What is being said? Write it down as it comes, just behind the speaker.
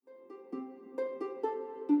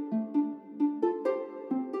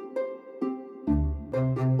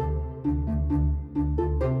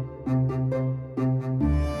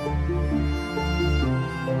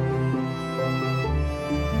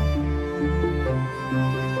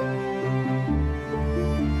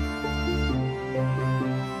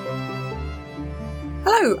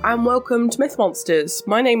Hello and welcome to Myth Monsters.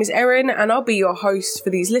 My name is Erin and I'll be your host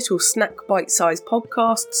for these little snack bite-sized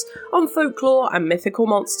podcasts on folklore and mythical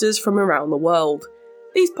monsters from around the world.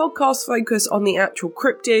 These podcasts focus on the actual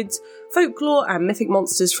cryptids, folklore and mythic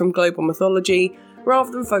monsters from global mythology,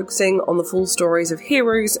 rather than focusing on the full stories of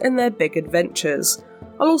heroes and their big adventures.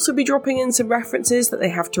 I'll also be dropping in some references that they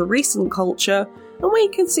have to recent culture, and we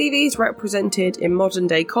can see these represented in modern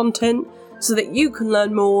day content, so that you can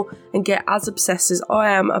learn more and get as obsessed as I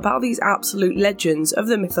am about these absolute legends of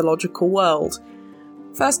the mythological world.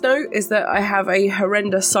 First note is that I have a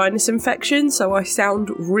horrendous sinus infection, so I sound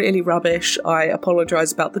really rubbish. I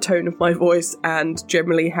apologise about the tone of my voice and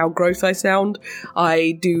generally how gross I sound.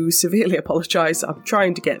 I do severely apologise, I'm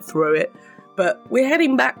trying to get through it. But we're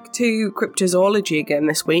heading back to cryptozoology again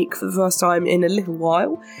this week for the first time in a little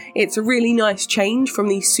while. It's a really nice change from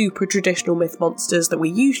the super traditional myth monsters that we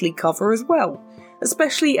usually cover as well,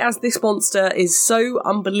 especially as this monster is so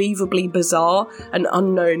unbelievably bizarre and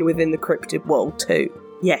unknown within the cryptid world too.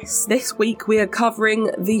 Yes, this week we are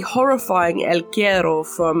covering the horrifying El Quiero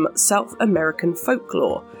from South American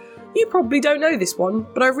folklore. You probably don't know this one,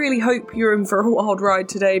 but I really hope you're in for a wild ride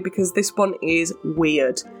today because this one is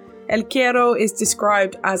weird. El Quiero is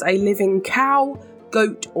described as a living cow,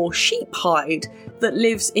 goat or sheep hide that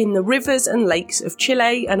lives in the rivers and lakes of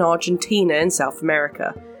Chile and Argentina in South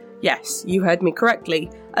America. Yes, you heard me correctly,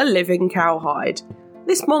 a living cowhide.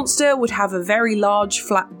 This monster would have a very large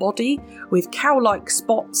flat body with cow-like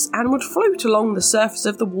spots and would float along the surface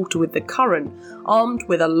of the water with the current, armed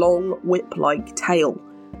with a long whip-like tail.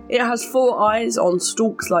 It has 4 eyes on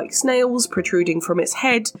stalks like snails protruding from its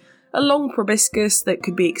head, a long proboscis that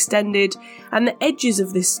could be extended, and the edges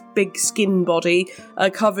of this big skin body are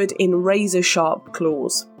covered in razor-sharp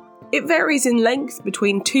claws. It varies in length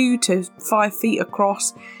between 2 to 5 feet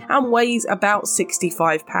across and weighs about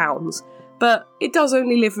 65 pounds, but it does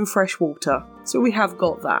only live in fresh water, so we have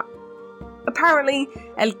got that. Apparently,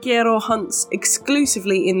 El Quiero hunts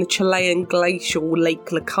exclusively in the Chilean glacial Lake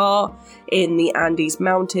Lacar in the Andes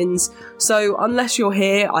Mountains, so unless you're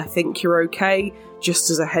here, I think you're okay,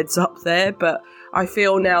 just as a heads up there, but I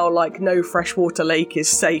feel now like no freshwater lake is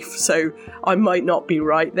safe, so I might not be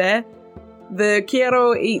right there. The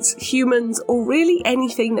Quiero eats humans or really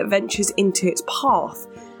anything that ventures into its path,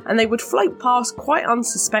 and they would float past quite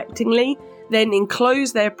unsuspectingly, then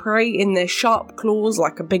enclose their prey in their sharp claws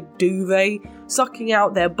like a big duvet, sucking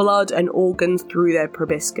out their blood and organs through their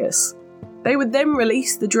proboscis. They would then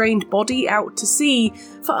release the drained body out to sea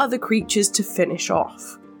for other creatures to finish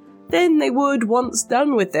off. Then they would, once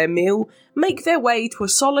done with their meal, make their way to a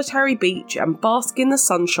solitary beach and bask in the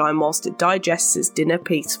sunshine whilst it digests its dinner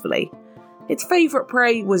peacefully. Its favourite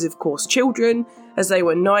prey was of course children, as they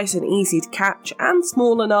were nice and easy to catch and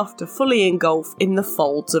small enough to fully engulf in the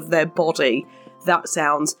folds of their body. That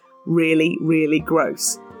sounds really, really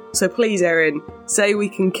gross. So please, Erin, say we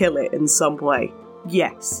can kill it in some way.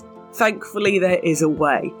 Yes, thankfully there is a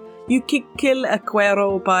way. You could kill a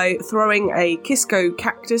Quiero by throwing a Kisco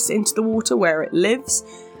cactus into the water where it lives,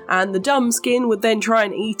 and the dumb skin would then try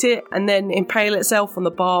and eat it and then impale itself on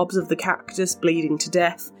the barbs of the cactus, bleeding to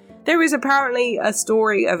death. There is apparently a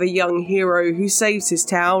story of a young hero who saves his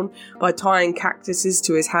town by tying cactuses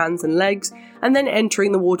to his hands and legs and then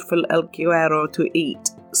entering the water for El Quiero to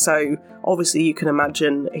eat. So obviously you can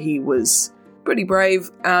imagine he was pretty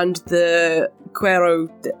brave, and the Quiero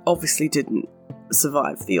obviously didn't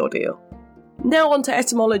survive the ordeal. Now on to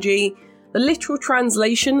etymology. The literal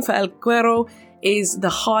translation for El Quiero is the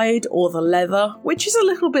hide or the leather, which is a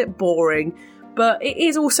little bit boring, but it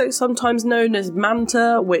is also sometimes known as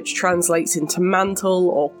manta, which translates into mantle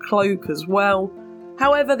or cloak as well.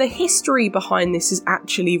 However, the history behind this is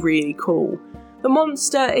actually really cool. The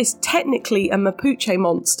monster is technically a Mapuche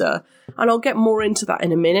monster, and I'll get more into that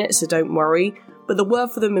in a minute, so don't worry, but the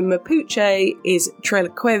word for them in Mapuche is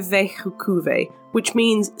Trelqueve Hucuve, which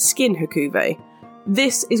means skin Hucuve.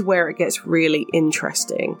 This is where it gets really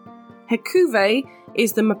interesting. Hucuve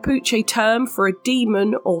is the Mapuche term for a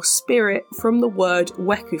demon or spirit from the word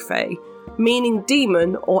Wekufe, meaning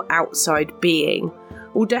demon or outside being.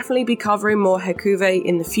 We'll definitely be covering more Hucuve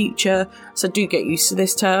in the future, so do get used to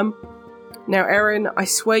this term. Now Erin, I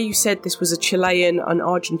swear you said this was a Chilean and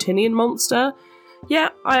Argentinian monster. Yeah,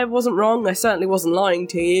 I wasn't wrong, I certainly wasn't lying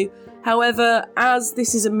to you. However, as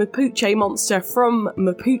this is a Mapuche monster from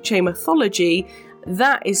Mapuche mythology,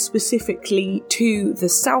 that is specifically to the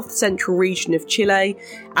south central region of Chile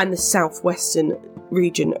and the southwestern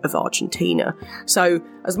region of Argentina. So,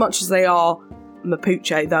 as much as they are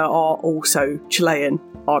Mapuche, they are also Chilean,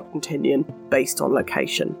 Argentinian, based on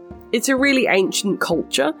location. It's a really ancient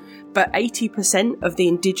culture, but 80% of the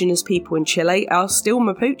indigenous people in Chile are still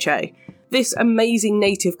Mapuche. This amazing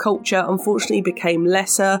native culture unfortunately became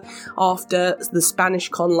lesser after the Spanish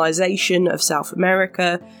colonization of South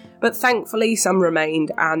America, but thankfully some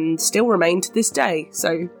remained and still remain to this day,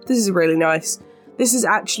 so this is really nice. This is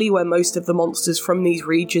actually where most of the monsters from these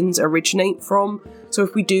regions originate from, so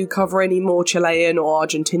if we do cover any more Chilean or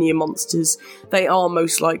Argentinian monsters, they are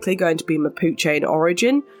most likely going to be Mapuche in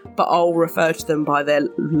origin, but I'll refer to them by their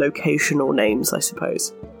locational names, I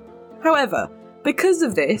suppose. However, because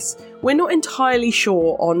of this, we're not entirely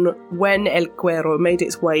sure on when El Cuero made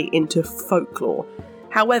its way into folklore.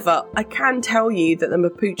 However, I can tell you that the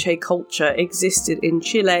Mapuche culture existed in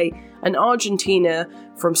Chile and Argentina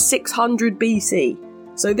from 600 BC,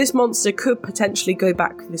 so this monster could potentially go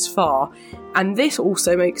back this far, and this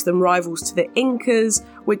also makes them rivals to the Incas,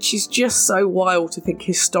 which is just so wild to think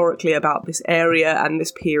historically about this area and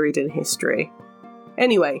this period in history.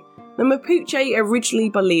 Anyway, the Mapuche originally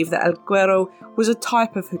believed that El Cuero was a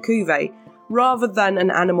type of Hecuve, rather than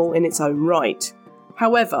an animal in its own right.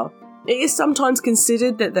 However, it is sometimes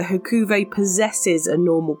considered that the Hecuve possesses a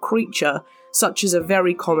normal creature, such as a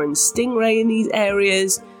very common stingray in these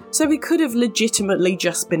areas, so it could have legitimately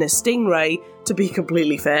just been a stingray, to be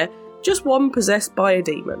completely fair, just one possessed by a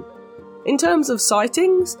demon. In terms of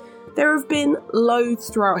sightings, there have been loads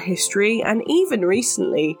throughout history, and even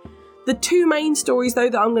recently. The two main stories, though,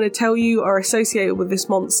 that I'm going to tell you are associated with this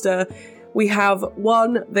monster. We have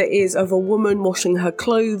one that is of a woman washing her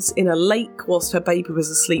clothes in a lake whilst her baby was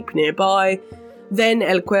asleep nearby. Then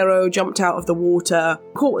El Cuero jumped out of the water,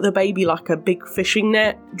 caught the baby like a big fishing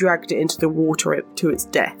net, dragged it into the water to its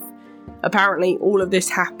death. Apparently all of this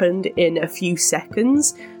happened in a few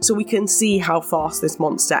seconds, so we can see how fast this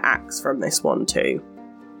monster acts from this one too.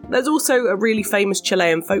 There's also a really famous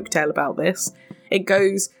Chilean folktale about this. It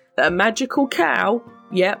goes that a magical cow,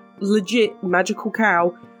 yep, legit magical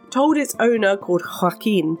cow, told its owner, called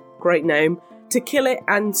Joaquin, great name, to kill it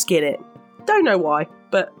and skin it. Don't know why,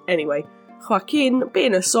 but anyway, Joaquin,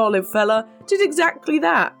 being a solid fella, did exactly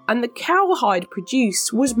that, and the cowhide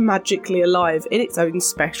produced was magically alive in its own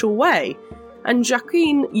special way, and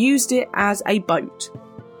Joaquin used it as a boat.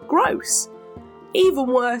 Gross. Even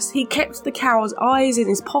worse, he kept the cow's eyes in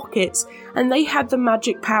his pockets, and they had the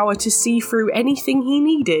magic power to see through anything he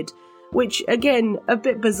needed, which, again, a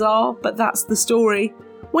bit bizarre, but that's the story.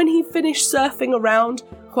 When he finished surfing around,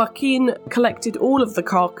 Joaquin collected all of the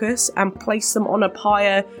carcass and placed them on a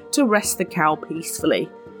pyre to rest the cow peacefully.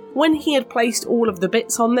 When he had placed all of the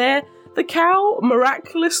bits on there, the cow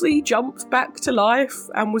miraculously jumped back to life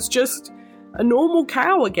and was just a normal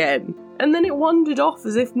cow again. And then it wandered off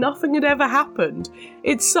as if nothing had ever happened.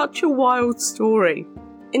 It's such a wild story.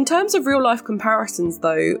 In terms of real life comparisons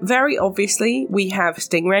though, very obviously we have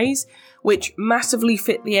stingrays, which massively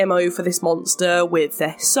fit the MO for this monster with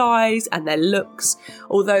their size and their looks,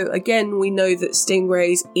 although again we know that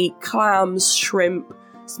stingrays eat clams, shrimp,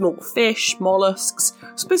 small fish, mollusks,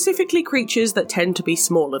 specifically creatures that tend to be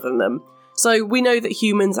smaller than them. So we know that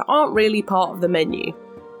humans aren't really part of the menu.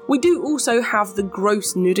 We do also have the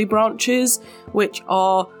gross nudibranches, which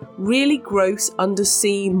are really gross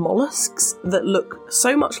undersea mollusks that look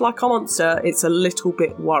so much like a monster, it's a little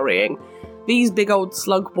bit worrying. These big old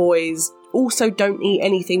slug boys also don't eat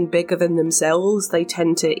anything bigger than themselves. They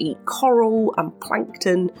tend to eat coral and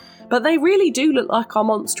plankton, but they really do look like our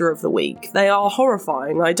monster of the week. They are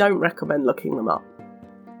horrifying. I don't recommend looking them up.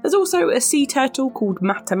 There's also a sea turtle called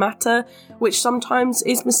Mata Mata, which sometimes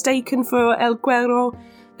is mistaken for El Cuero.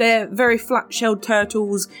 They're very flat-shelled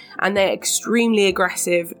turtles and they're extremely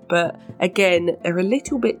aggressive, but again, they're a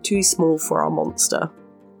little bit too small for our monster.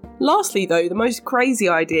 Lastly though, the most crazy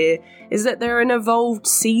idea is that they're an evolved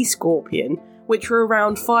sea scorpion, which were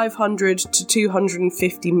around 500 to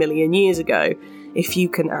 250 million years ago, if you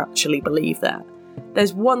can actually believe that.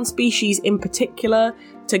 There's one species in particular,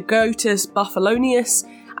 Tagotus buffalonius,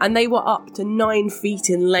 and they were up to 9 feet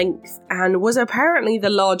in length and was apparently the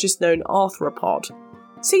largest known arthropod.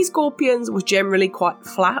 Sea scorpions were generally quite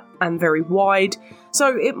flat and very wide,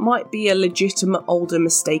 so it might be a legitimate older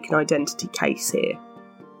mistaken identity case here.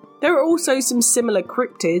 There are also some similar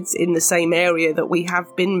cryptids in the same area that we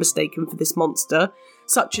have been mistaken for this monster,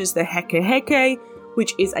 such as the Heke Heke,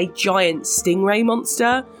 which is a giant stingray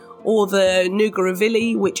monster, or the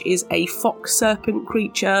Nugaravili, which is a fox serpent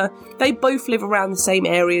creature. They both live around the same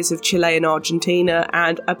areas of Chile and Argentina,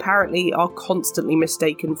 and apparently are constantly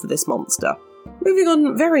mistaken for this monster. Moving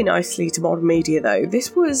on very nicely to modern media though,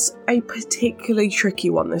 this was a particularly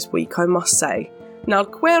tricky one this week, I must say. Now,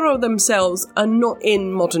 Cuero themselves are not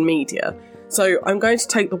in modern media, So I'm going to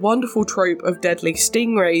take the wonderful trope of deadly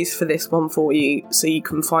stingrays for this one for you, so you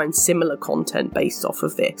can find similar content based off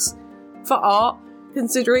of this. For art,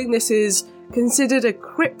 considering this is considered a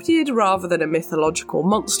cryptid rather than a mythological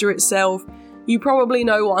monster itself, you probably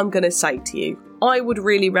know what I'm going to say to you. I would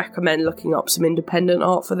really recommend looking up some independent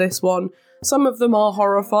art for this one. Some of them are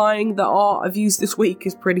horrifying. The art I've used this week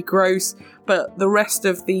is pretty gross, but the rest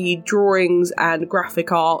of the drawings and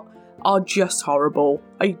graphic art are just horrible.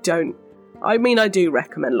 I do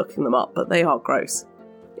recommend looking them up, but they are gross.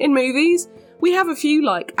 In movies, we have a few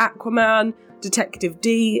like Aquaman, Detective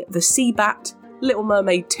D, The Sea Bat, Little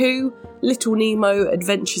Mermaid 2, Little Nemo,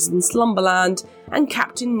 Adventures in Slumberland, and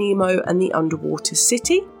Captain Nemo and the Underwater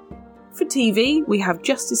City. For TV, we have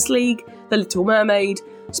Justice League, The Little Mermaid,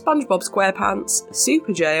 SpongeBob SquarePants,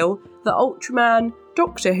 Super Jail, The Ultraman,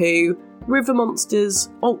 Doctor Who, River Monsters,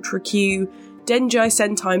 Ultra Q, Denjai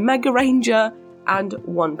Sentai Mega Ranger, and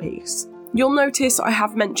One Piece. You'll notice I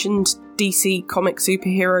have mentioned DC comic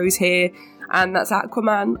superheroes here, and that's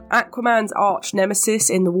Aquaman. Aquaman's arch nemesis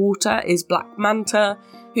in the water is Black Manta,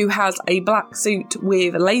 who has a black suit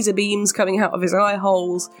with laser beams coming out of his eye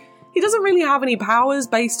holes. He doesn't really have any powers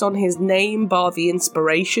based on his name, bar the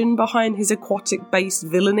inspiration behind his aquatic-based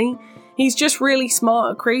villainy. He's just really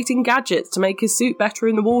smart at creating gadgets to make his suit better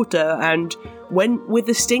in the water, and went with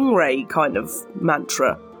the stingray kind of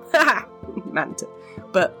mantra. Haha, Manta.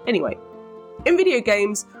 But anyway, in video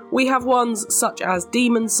games, we have ones such as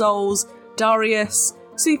Demon's Souls, Darius,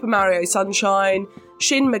 Super Mario Sunshine,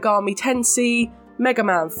 Shin Megami Tensei, Mega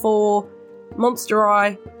Man 4, Monster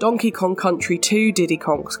Eye, Donkey Kong Country 2 Diddy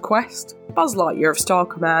Kong's Quest, Buzz Lightyear of Star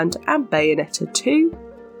Command, and Bayonetta 2.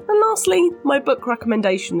 And lastly, my book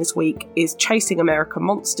recommendation this week is Chasing American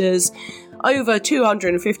Monsters, Over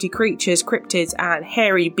 250 Creatures, Cryptids and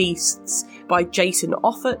Hairy Beasts by Jason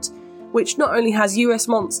Offert, which not only has US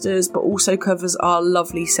monsters but also covers our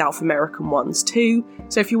lovely South American ones too.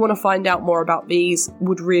 So if you want to find out more about these,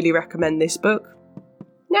 would really recommend this book.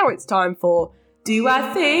 Now it's time for Do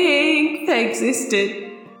I Think They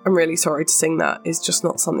Existed? I'm really sorry to sing that, it's just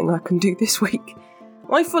not something I can do this week.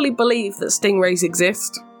 I fully believe that stingrays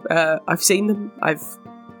exist. I've seen them. I've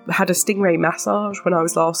had a stingray massage when I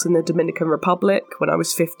was last in the Dominican Republic when I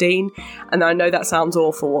was 15, and I know that sounds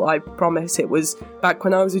awful. I promise it was back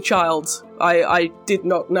when I was a child. I did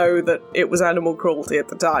not know that it was animal cruelty at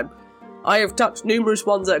the time. I have touched numerous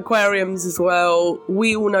ones at aquariums as well.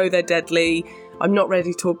 We all know they're deadly. I'm not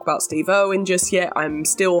ready to talk about Steve Irwin just yet. I'm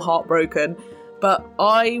still heartbroken. But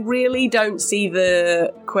I really don't see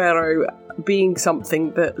the Quero being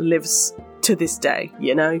something that lives to this day,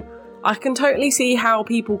 you know? I can totally see how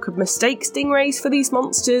people could mistake stingrays for these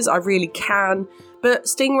monsters, I really can, but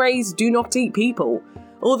stingrays do not eat people.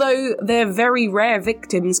 Although their very rare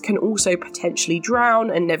victims can also potentially drown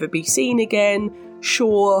and never be seen again,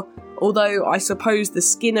 sure, although I suppose the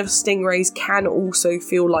skin of stingrays can also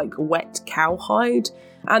feel like wet cowhide,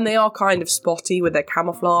 and they are kind of spotty with their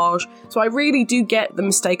camouflage, so I really do get the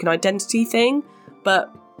mistaken identity thing,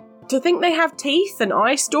 but to think they have teeth and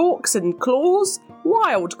eye stalks and claws?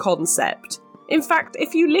 Wild concept. In fact,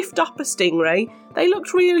 if you lift up a stingray, they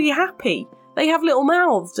look really happy. They have little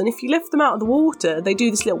mouths, and if you lift them out of the water, they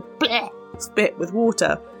do this little bleh spit with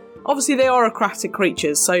water. Obviously, they are aquatic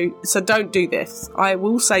creatures, so don't do this. I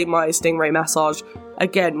will say my stingray massage,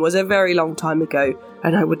 again, was a very long time ago,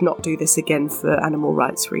 and I would not do this again for animal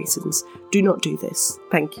rights reasons. Do not do this.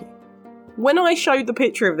 Thank you. When I showed the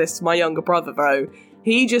picture of this to my younger brother, though,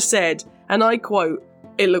 he just said, and I quote,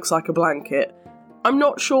 "It looks like a blanket." I'm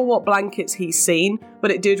not sure what blankets he's seen,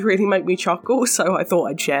 but it did really make me chuckle, so I thought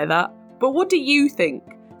I'd share that. But what do you think?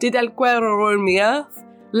 Did El Quero ruin the earth?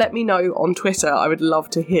 Let me know on Twitter, I would love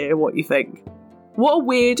to hear what you think. What a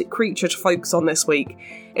weird creature to focus on this week.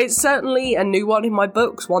 It's certainly a new one in my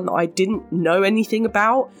books, one that I didn't know anything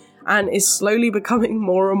about, and is slowly becoming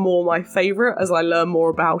more and more my favourite as I learn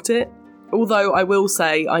more about it. Although I will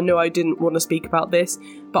say, I know I didn't want to speak about this,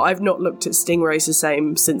 but I've not looked at stingrays the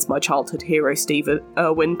same since my childhood hero Steve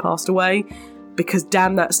Irwin passed away, because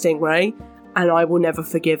damn that stingray, and I will never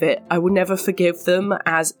forgive it. I will never forgive them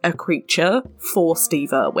as a creature for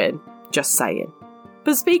Steve Irwin. Just saying.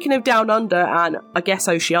 But speaking of Down Under and, I guess,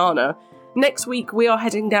 Oceania, next week we are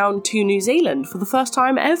heading down to New Zealand for the first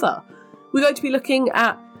time ever. We're going to be looking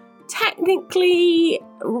at technically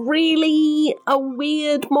really a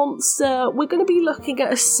weird monster. We're going to be looking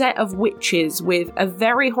at a set of witches with a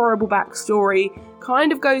very horrible backstory,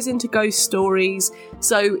 kind of goes into ghost stories,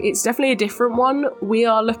 so it's definitely a different one. We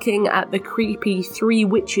are looking at the creepy Three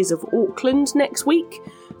Witches of Auckland next week,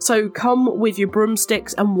 so come with your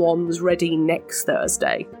broomsticks and wands ready next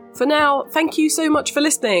Thursday. For now, thank you so much for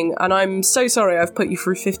listening, and I'm so sorry I've put you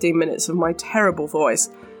through 15 minutes of my terrible voice.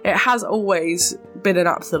 It has always been an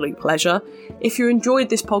absolute pleasure. If you enjoyed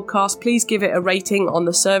this podcast, please give it a rating on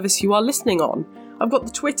the service you are listening on. I've got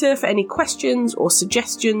the Twitter for any questions or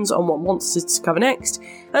suggestions on what monsters to cover next,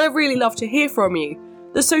 and I'd really love to hear from you.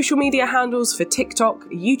 The social media handles for TikTok,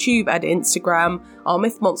 YouTube and Instagram are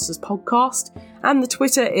Myth Monsters Podcast, and the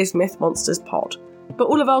Twitter is Myth Monsters Pod. But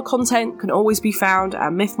all of our content can always be found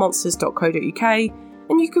at mythmonsters.co.uk,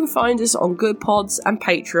 and you can find us on Good Pods and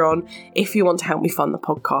Patreon if you want to help me fund the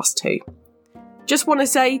podcast too. Just want to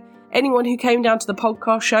say, anyone who came down to the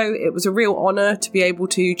podcast show, it was a real honour to be able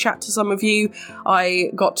to chat to some of you.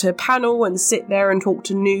 I got to panel and sit there and talk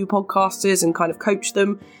to new podcasters and kind of coach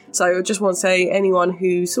them. So I just want to say, anyone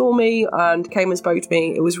who saw me and came and spoke to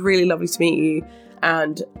me, it was really lovely to meet you.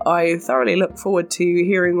 And I thoroughly look forward to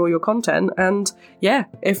hearing all your content. And yeah,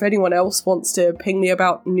 if anyone else wants to ping me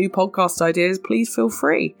about new podcast ideas, please feel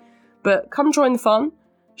free. But come join the fun,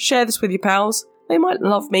 share this with your pals. They might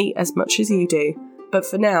love me as much as you do. But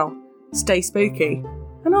for now, stay spooky.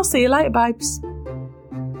 And I'll see you later, babes.